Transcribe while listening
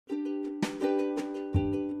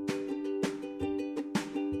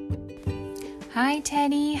Hi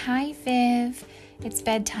Teddy, hi Viv. It's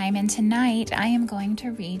bedtime and tonight I am going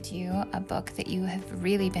to read you a book that you have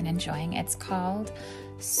really been enjoying. It's called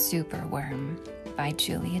Superworm by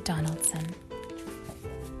Julia Donaldson.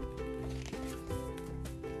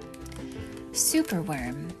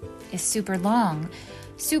 Superworm is super long.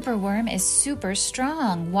 Superworm is super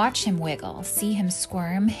strong. Watch him wiggle, see him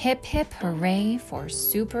squirm. Hip hip hooray for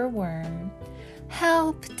Superworm.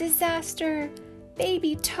 Help! Disaster!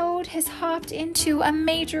 Baby Toad has hopped into a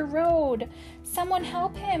major road. Someone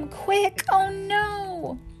help him, quick! Oh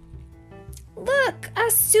no! Look,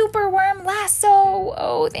 a Superworm lasso!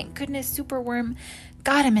 Oh, thank goodness Superworm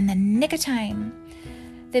got him in the nick of time.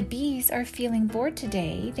 The bees are feeling bored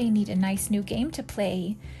today. They need a nice new game to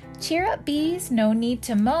play. Cheer up, bees, no need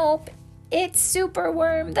to mope. It's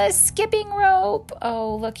Superworm, the skipping rope.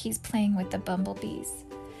 Oh, look, he's playing with the bumblebees.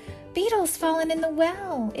 Beetle's fallen in the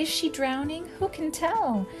well. Is she drowning? Who can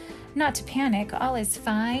tell? Not to panic, all is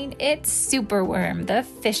fine. It's Superworm, the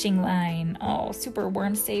fishing line. Oh,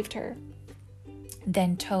 Superworm saved her.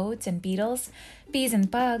 Then toads and beetles, bees and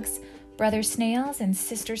bugs, brother snails and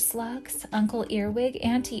sister slugs, Uncle Earwig,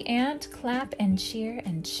 Auntie Ant, clap and cheer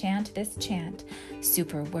and chant this chant.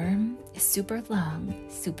 Superworm is super long.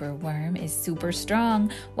 Superworm is super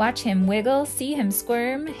strong. Watch him wiggle, see him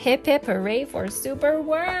squirm. Hip hip hooray for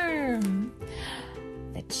Superworm.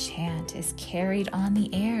 The chant is carried on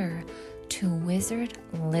the air to Wizard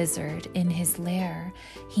Lizard in his lair.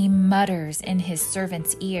 He mutters in his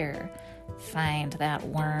servant's ear, "Find that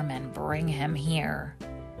worm and bring him here."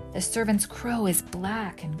 The servant's crow is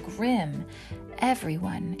black and grim.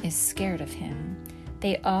 Everyone is scared of him.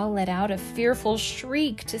 They all let out a fearful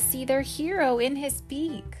shriek to see their hero in his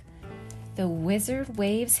beak. The wizard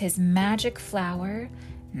waves his magic flower.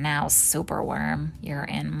 "Now, Superworm, you're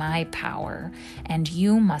in my power, and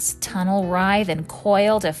you must tunnel, writhe, and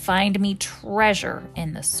coil to find me treasure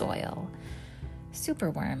in the soil."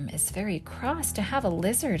 Superworm is very cross to have a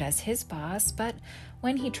lizard as his boss, but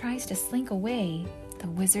when he tries to slink away, the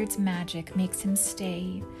wizard's magic makes him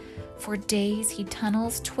stay. For days he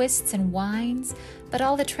tunnels, twists, and winds, but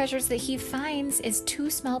all the treasures that he finds is 2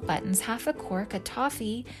 small buttons, half a cork, a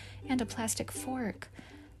toffee, and a plastic fork.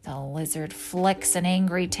 The lizard flicks an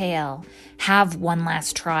angry tail. "Have one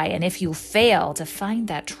last try, and if you fail to find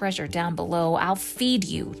that treasure down below, I'll feed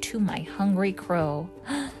you to my hungry crow."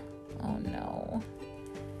 Oh no.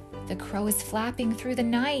 The crow is flapping through the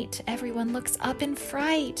night. Everyone looks up in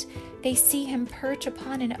fright. They see him perch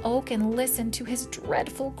upon an oak and listen to his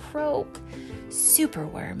dreadful croak.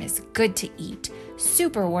 Superworm is good to eat.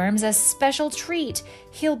 Superworm's a special treat.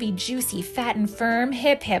 He'll be juicy, fat, and firm.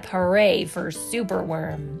 Hip hip hooray for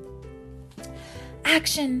Superworm.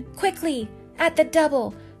 Action, quickly, at the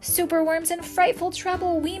double. Superworm's in frightful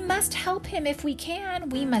trouble. We must help him if we can.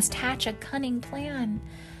 We must hatch a cunning plan.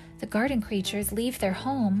 The garden creatures leave their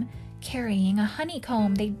home, carrying a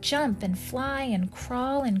honeycomb. They jump and fly and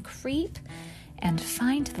crawl and creep and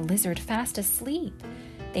find the lizard fast asleep.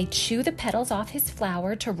 They chew the petals off his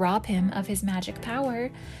flower to rob him of his magic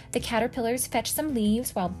power. The caterpillars fetch some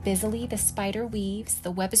leaves while busily the spider weaves.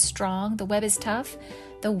 The web is strong, the web is tough,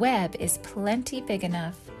 the web is plenty big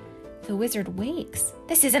enough. The wizard wakes.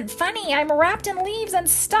 "This isn't funny. I'm wrapped in leaves and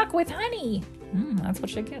stuck with honey." That's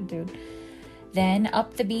what you get, dude. Then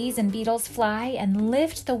up the bees and beetles fly and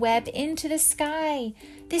lift the web into the sky.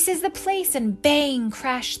 This is the place, and bang,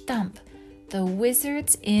 crash, thump. The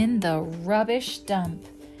wizard's in the rubbish dump.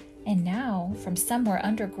 And now, from somewhere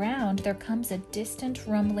underground, there comes a distant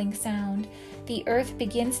rumbling sound. The earth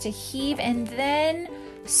begins to heave, and then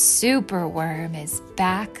Superworm is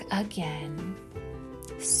back again.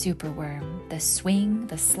 Superworm, the swing,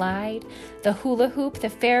 the slide, the hula hoop, the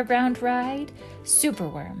fairground ride.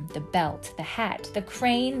 Superworm, the belt, the hat, the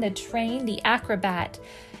crane, the train, the acrobat.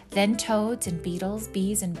 Then toads and beetles,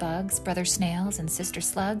 bees and bugs, brother snails and sister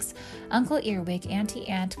slugs, Uncle Earwig, Auntie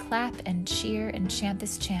Ant, clap and cheer and chant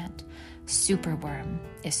this chant. Superworm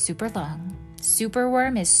is super long.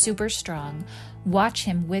 Superworm is super strong. Watch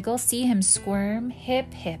him wiggle, see him squirm.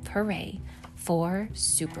 Hip hip hooray for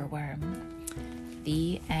Superworm.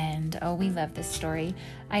 The end. Oh, we love this story.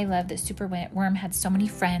 I love that Superworm had so many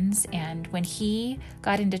friends, and when he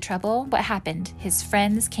got into trouble, what happened? His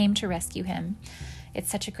friends came to rescue him.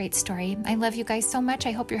 It's such a great story. I love you guys so much.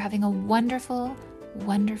 I hope you're having a wonderful,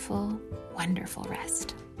 wonderful, wonderful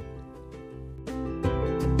rest.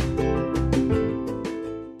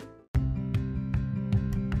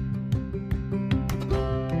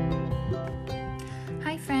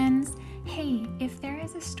 Hi, friends. Hey, if there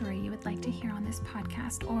is a a story you would like to hear on this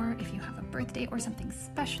podcast, or if you have a birthday or something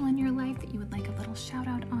special in your life that you would like a little shout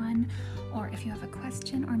out on, or if you have a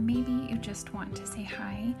question, or maybe you just want to say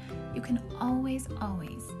hi, you can always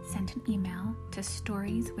send an email to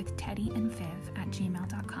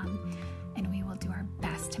storieswithteddyandviv@gmail.com, and we will do our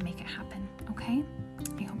best to make it happen, okay?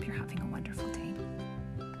 I hope you're having a wonderful